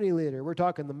community leader. We're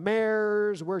talking the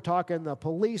mayors, we're talking the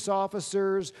police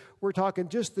officers, we're talking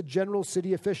just the general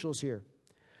city officials here.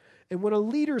 And when a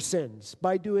leader sins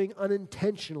by doing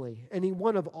unintentionally any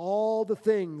one of all the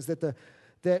things that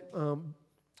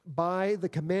by the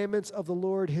commandments of the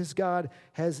Lord his God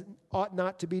ought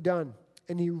not to be done,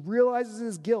 and he realizes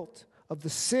his guilt of the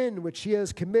sin which he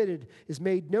has committed is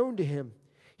made known to him,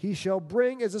 he shall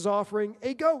bring as his offering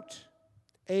a goat,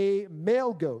 a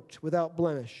male goat without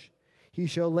blemish. He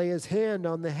shall lay his hand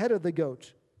on the head of the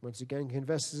goat, once again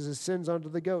confesses his sins unto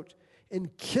the goat,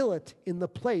 and kill it in the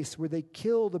place where they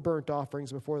kill the burnt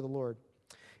offerings before the Lord.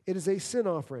 It is a sin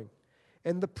offering.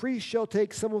 And the priest shall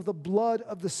take some of the blood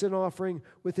of the sin offering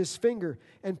with his finger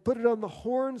and put it on the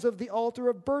horns of the altar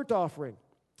of burnt offering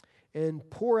and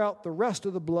pour out the rest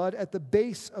of the blood at the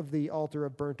base of the altar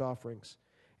of burnt offerings.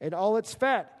 And all its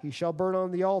fat he shall burn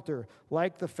on the altar,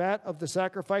 like the fat of the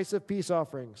sacrifice of peace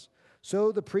offerings.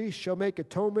 So the priest shall make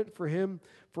atonement for him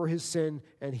for his sin,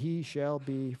 and he shall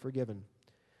be forgiven.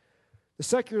 The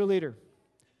secular leader,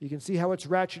 you can see how it's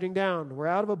ratcheting down. We're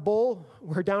out of a bull,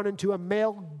 we're down into a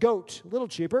male goat, a little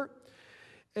cheaper.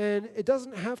 And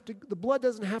the blood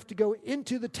doesn't have to go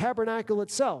into the tabernacle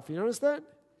itself. You notice that?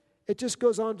 It just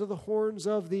goes onto the horns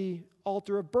of the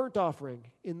altar of burnt offering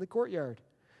in the courtyard.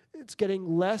 It's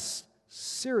getting less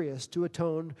serious to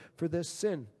atone for this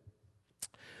sin.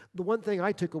 The one thing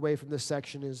I took away from this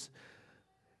section is,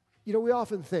 we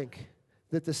often think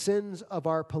that the sins of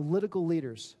our political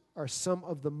leaders are some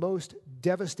of the most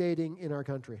devastating in our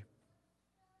country.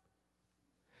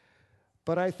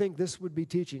 But I think this would be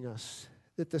teaching us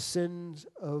that the sins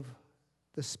of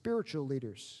the spiritual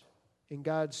leaders in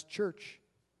God's church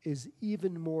is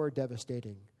even more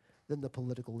devastating than the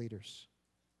political leaders.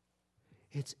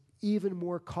 It's even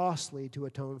more costly to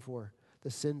atone for the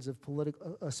sins of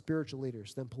spiritual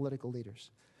leaders than political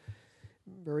leaders.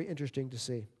 Very interesting to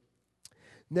see.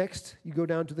 Next, you go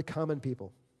down to the common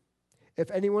people. If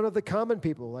any one of the common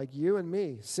people, like you and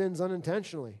me, sins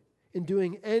unintentionally in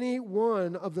doing any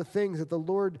one of the things that the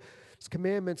Lord's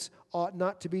commandments ought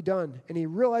not to be done, and he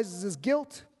realizes his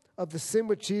guilt of the sin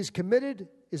which he's committed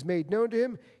is made known to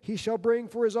him, he shall bring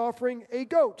for his offering a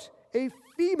goat, a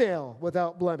female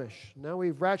without blemish. Now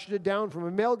we've ratcheted down from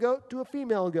a male goat to a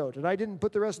female goat, and I didn't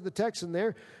put the rest of the text in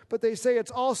there, but they say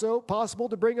it's also possible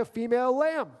to bring a female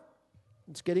lamb.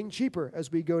 It's getting cheaper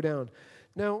as we go down.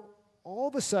 Now, all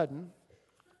of a sudden,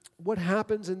 what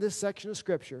happens in this section of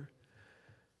Scripture,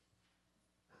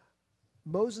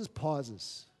 Moses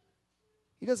pauses.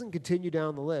 He doesn't continue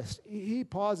down the list. He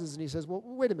pauses and he says, well,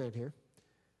 wait a minute here.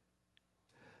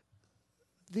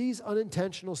 These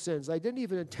unintentional sins, I didn't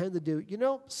even intend to do.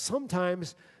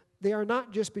 Sometimes they are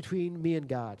not just between me and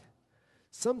God.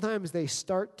 Sometimes they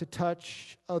start to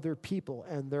touch other people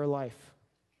and their life.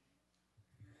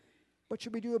 What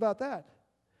should we do about that?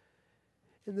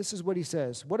 And this is what he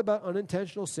says. What about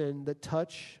unintentional sin that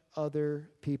touch other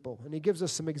people? And he gives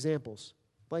us some examples.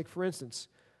 Like, for instance,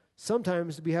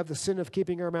 Sometimes we have the sin of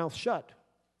keeping our mouth shut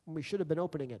when we should have been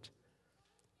opening it.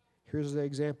 Here's the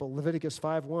example, Leviticus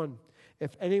 5:1.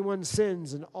 If anyone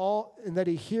sins in that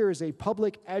he hears a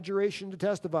public adjuration to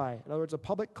testify, in other words, a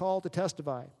public call to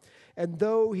testify, and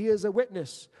though he is a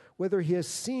witness, whether he has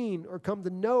seen or come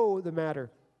to know the matter,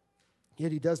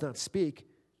 yet he does not speak,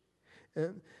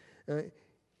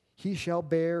 he shall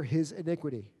bear his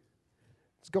iniquity.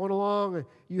 It's going along,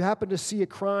 you happen to see a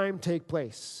crime take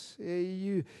place.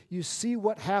 You see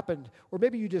what happened, or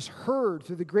maybe you just heard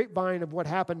through the grapevine of what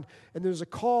happened, and there's a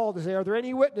call to say, are there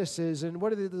any witnesses? And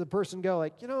what did the person go?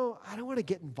 Like, I don't want to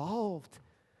get involved.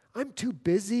 I'm too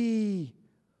busy.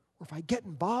 Or if I get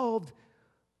involved,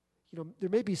 there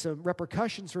may be some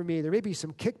repercussions for me. There may be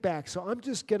some kickback, so I'm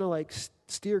just going to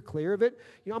steer clear of it.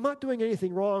 I'm not doing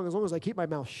anything wrong as long as I keep my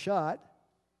mouth shut.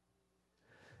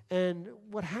 And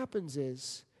what happens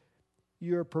is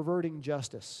you're perverting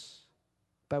justice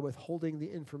by withholding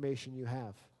the information you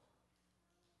have.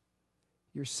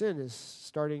 Your sin is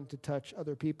starting to touch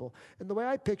other people. And the way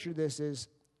I picture this is,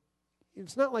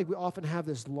 it's not like we often have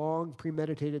this long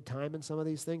premeditated time in some of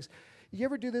these things. You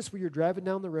ever do this where you're driving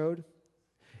down the road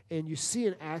and you see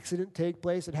an accident take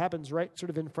place? It happens right sort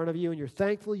of in front of you, and you're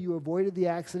thankful you avoided the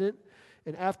accident.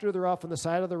 And after they're off on the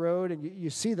side of the road and you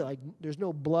see that there's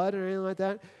no blood or anything like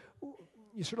that,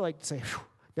 you sort of say,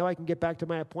 now I can get back to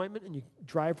my appointment, and you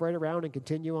drive right around and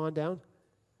continue on down.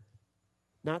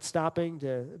 Not stopping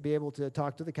to be able to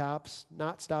talk to the cops,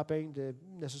 not stopping to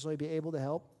necessarily be able to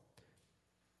help.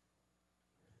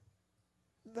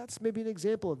 That's maybe an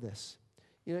example of this.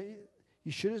 You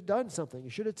should have done something. You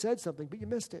should have said something, but you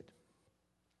missed it.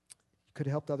 You could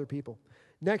have helped other people.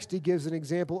 Next, he gives an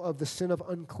example of the sin of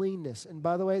uncleanness. And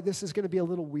by the way, this is going to be a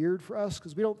little weird for us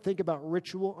because we don't think about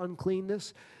ritual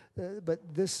uncleanness, but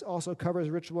this also covers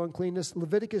ritual uncleanness.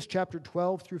 Leviticus chapter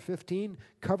 12 through 15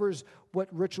 covers what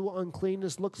ritual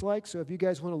uncleanness looks like. So if you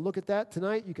guys want to look at that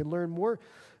tonight, you can learn more.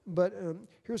 But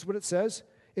here's what it says.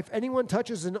 If anyone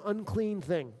touches an unclean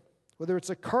thing, whether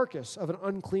it's a carcass of an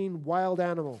unclean wild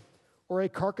animal, or a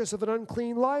carcass of an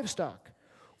unclean livestock,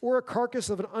 or a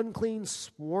carcass of an unclean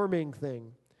swarming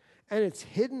thing, and it's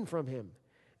hidden from him,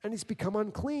 and he's become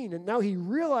unclean, and now he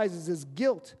realizes his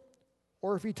guilt,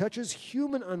 or if he touches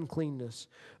human uncleanness,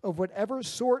 of whatever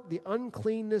sort the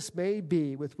uncleanness may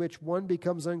be with which one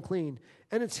becomes unclean,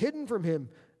 and it's hidden from him,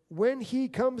 when he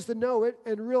comes to know it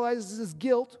and realizes his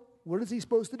guilt, what is he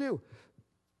supposed to do?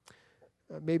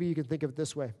 Maybe you can think of it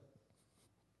this way.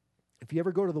 If you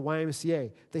ever go to the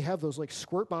YMCA, they have those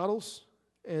squirt bottles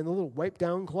and the little wipe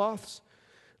down cloths.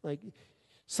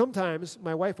 Sometimes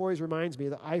my wife always reminds me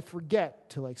that I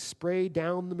forget to spray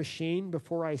down the machine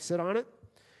before I sit on it.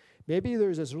 Maybe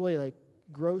there's this really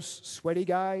gross, sweaty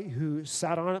guy who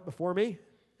sat on it before me,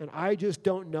 and I just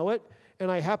don't know it,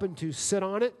 and I happen to sit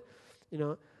on it.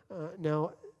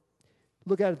 Now,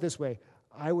 look at it this way.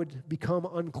 I would become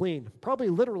unclean, probably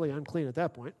literally unclean at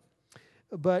that point.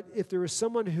 But if there is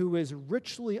someone who is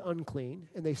ritually unclean,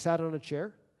 and they sat on a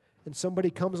chair, and somebody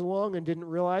comes along and didn't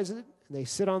realize it, and they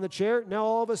sit on the chair, now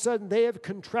all of a sudden they have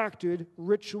contracted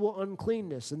ritual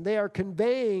uncleanness, and they are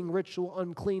conveying ritual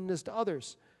uncleanness to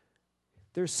others.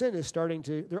 Their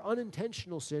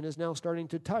unintentional sin is now starting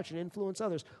to touch and influence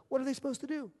others. What are they supposed to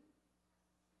do?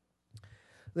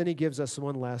 Then he gives us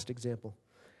one last example.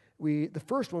 The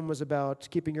first one was about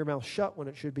keeping your mouth shut when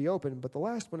it should be open, but the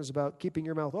last one is about keeping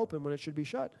your mouth open when it should be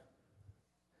shut.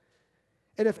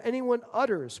 And if anyone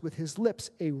utters with his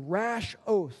lips a rash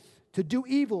oath to do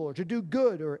evil or to do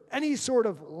good or any sort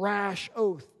of rash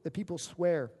oath that people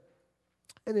swear,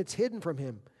 and it's hidden from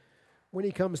him when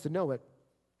he comes to know it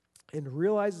and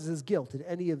realizes his guilt in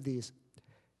any of these.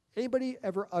 Anybody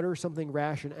ever utter something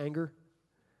rash in anger?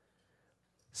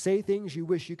 Say things you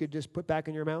wish you could just put back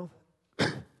in your mouth?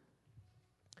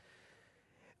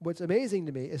 What's amazing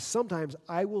to me is sometimes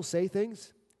I will say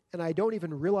things and I don't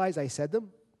even realize I said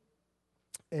them.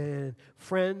 And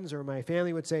friends or my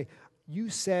family would say, you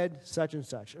said such and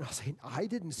such. And I'll say, I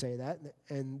didn't say that.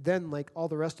 And then all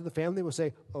the rest of the family will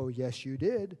say, oh, yes, you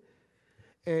did.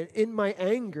 And in my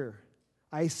anger,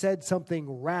 I said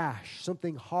something rash,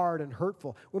 something hard and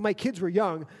hurtful. When my kids were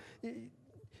young,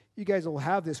 you guys will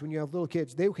have this when you have little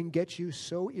kids. They can get you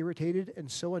so irritated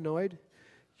and so annoyed.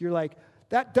 You're like,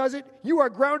 that does it. You are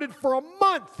grounded for a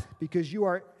month because you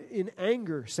are in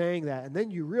anger saying that. And then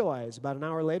you realize about an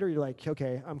hour later, you're like,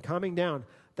 okay, I'm calming down.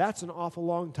 That's an awful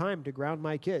long time to ground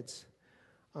my kids.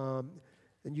 And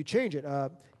you change it.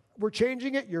 We're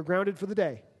changing it. You're grounded for the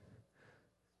day.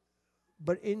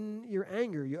 But in your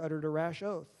anger, you uttered a rash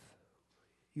oath.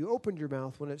 You opened your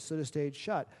mouth when it should have stayed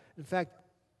shut. In fact,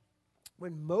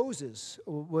 when Moses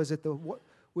was at the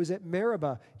was at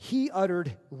Meribah. He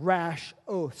uttered rash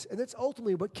oaths, and that's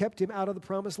ultimately what kept him out of the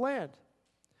promised land.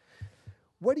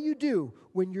 What do you do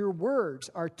when your words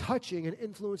are touching and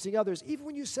influencing others, even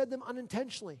when you said them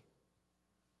unintentionally?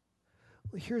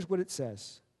 Well, here's what it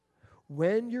says.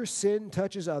 When your sin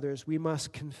touches others, we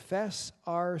must confess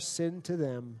our sin to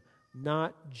them,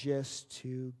 not just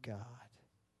to God.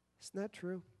 Isn't that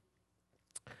true?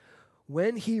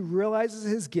 When he realizes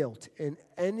his guilt in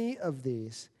any of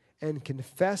these and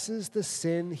confesses the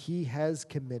sin he has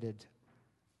committed,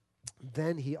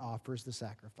 then he offers the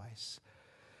sacrifice.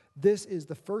 This is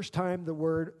the first time the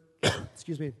word,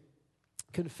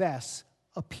 confess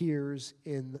appears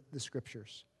in the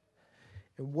Scriptures.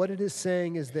 And what it is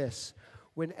saying is this: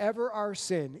 whenever our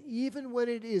sin, even when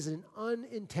it is an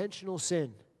unintentional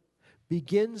sin,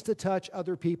 begins to touch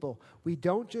other people, we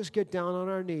don't just get down on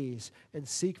our knees and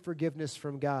seek forgiveness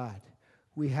from God.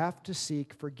 We have to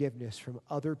seek forgiveness from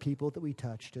other people that we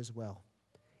touched as well,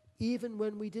 even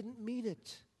when we didn't mean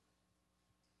it.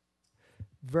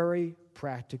 Very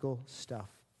practical stuff.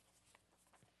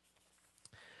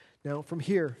 Now, from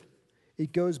here,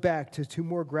 it goes back to 2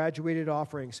 more graduated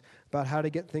offerings about how to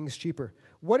get things cheaper.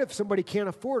 What if somebody can't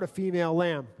afford a female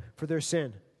lamb for their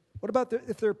sin? What about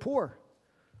if they're poor?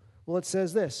 Well, it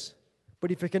says this: but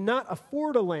if he cannot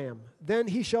afford a lamb, then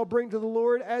he shall bring to the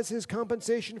Lord as his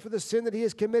compensation for the sin that he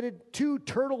has committed 2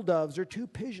 turtle doves or 2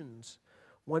 pigeons,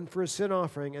 one for a sin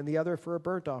offering and the other for a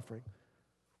burnt offering.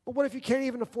 But what if you can't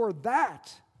even afford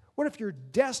that? What if you're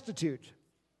destitute?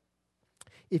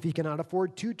 If he cannot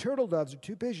afford 2 turtle doves or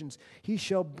 2 pigeons, he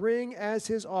shall bring as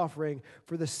his offering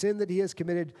for the sin that he has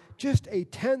committed just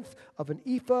 1/10 of an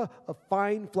ephah of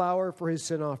fine flour for his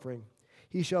sin offering.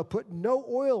 He shall put no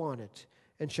oil on it,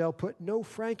 and shall put no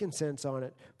frankincense on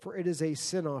it, for it is a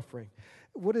sin offering.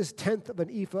 What is 1/10 of an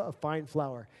ephah of fine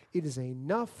flour? It is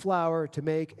enough flour to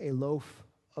make a loaf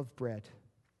of bread.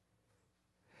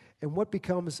 And what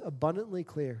becomes abundantly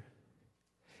clear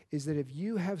is that if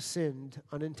you have sinned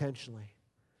unintentionally,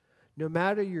 no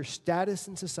matter your status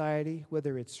in society,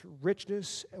 whether it's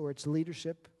richness or it's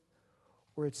leadership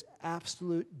or it's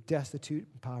absolute destitute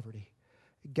and poverty,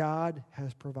 God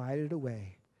has provided a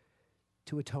way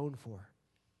to atone for,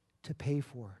 to pay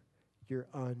for your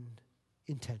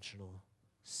unintentional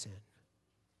sin.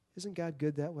 Isn't God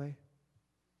good that way?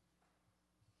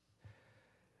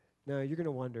 Now, you're going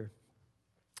to wonder,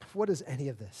 what does any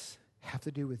of this have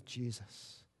to do with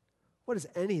Jesus? What does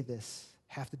any of this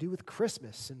have to do with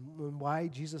Christmas and why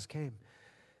Jesus came?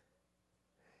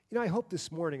 You know, I hope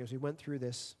this morning as we went through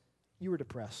this, you were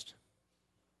depressed.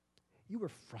 You were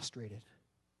frustrated.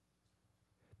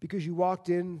 Because you walked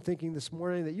in thinking this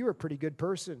morning that you were a pretty good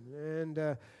person.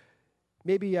 And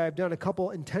maybe I've done a couple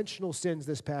intentional sins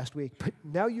this past week. But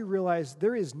now you realize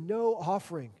there is no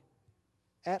offering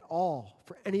at all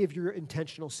for any of your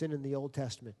intentional sin in the Old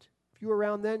Testament. If you were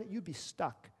around then, you'd be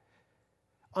stuck.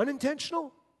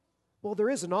 Unintentional? Well,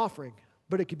 there is an offering,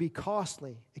 but it could be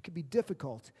costly. It could be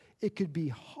difficult. It could be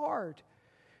hard.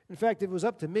 In fact, if it was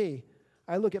up to me,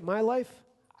 I look at my life,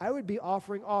 I would be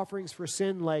offering offerings for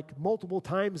sin like multiple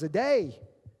times a day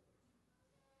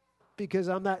because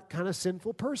I'm that kind of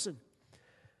sinful person.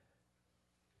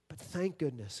 But thank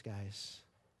goodness, guys.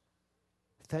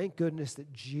 Thank goodness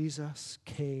that Jesus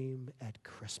came at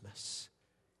Christmas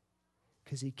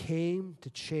because he came to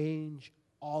change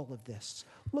all of this.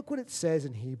 Look what it says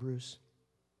in Hebrews.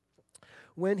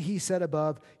 When he said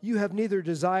above, you have neither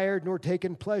desired nor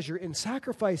taken pleasure in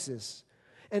sacrifices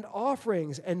and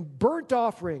offerings and burnt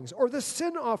offerings or the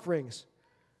sin offerings.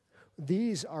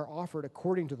 These are offered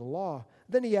according to the law.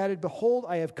 Then he added, behold,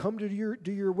 I have come to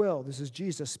do your will. This is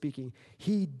Jesus speaking.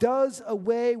 He does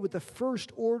away with the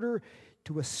first order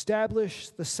to establish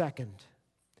the second.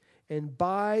 And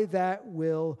by that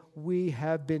will we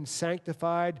have been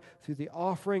sanctified through the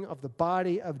offering of the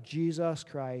body of Jesus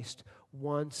Christ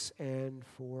once and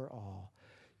for all.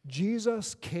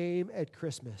 Jesus came at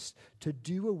Christmas to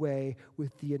do away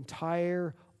with the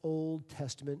entire Old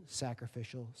Testament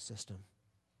sacrificial system.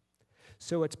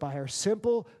 So it's by our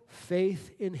simple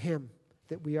faith in him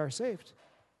that we are saved.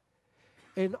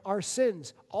 And our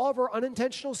sins, all of our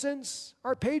unintentional sins,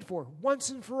 are paid for once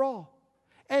and for all.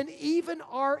 And even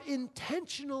our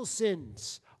intentional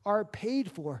sins are paid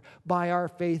for by our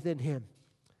faith in him.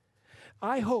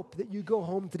 I hope that you go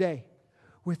home today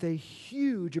with a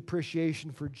huge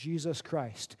appreciation for Jesus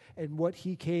Christ and what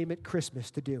he came at Christmas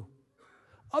to do.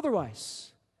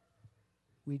 Otherwise,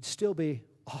 we'd still be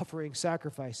offering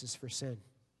sacrifices for sin.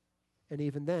 And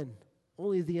even then,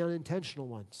 only the unintentional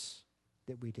ones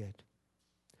that we did.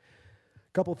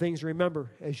 A couple things to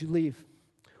remember as you leave.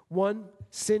 One,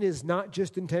 sin is not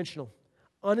just intentional.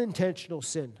 Unintentional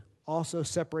sin also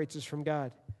separates us from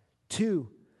God. 2,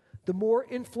 the more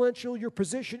influential your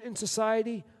position in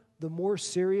society, the more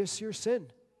serious your sin.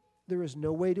 There is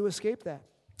no way to escape that.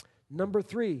 Number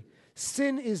 3,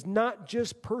 sin is not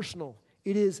just personal.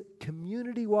 It is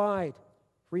community-wide.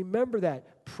 Remember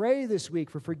that. Pray this week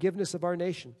for forgiveness of our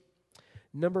nation.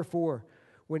 Number 4,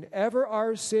 whenever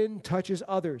our sin touches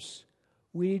others,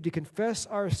 we need to confess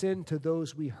our sin to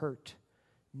those we hurt,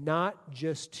 not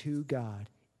just to God,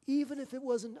 even if it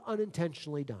wasn't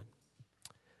unintentionally done.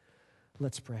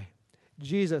 Let's pray.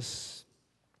 Jesus,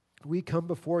 we come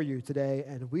before you today,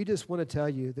 and we just want to tell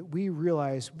you that we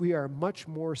realize we are much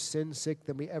more sin-sick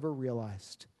than we ever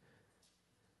realized.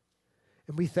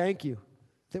 And we thank you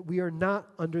that we are not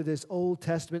under this Old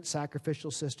Testament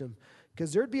sacrificial system,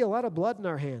 because there'd be a lot of blood in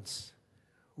our hands.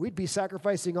 We'd be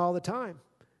sacrificing all the time.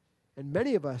 And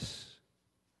many of us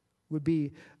would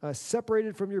be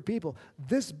separated from your people.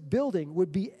 This building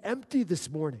would be empty this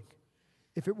morning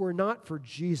if it were not for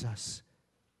Jesus,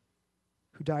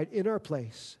 who died in our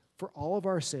place for all of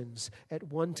our sins at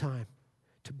one time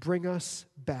to bring us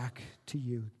back to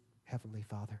you, Heavenly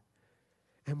Father.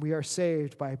 And we are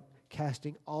saved by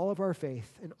casting all of our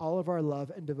faith and all of our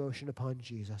love and devotion upon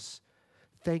Jesus.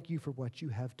 Thank you for what you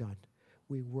have done.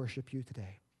 We worship you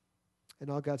today. And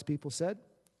all God's people said,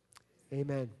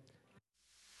 amen.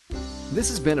 This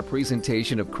has been a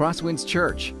presentation of Crosswinds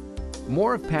Church.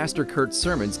 More of Pastor Kurt's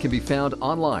sermons can be found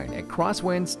online at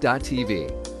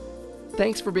crosswinds.tv.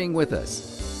 Thanks for being with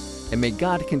us, and may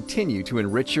God continue to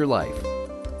enrich your life.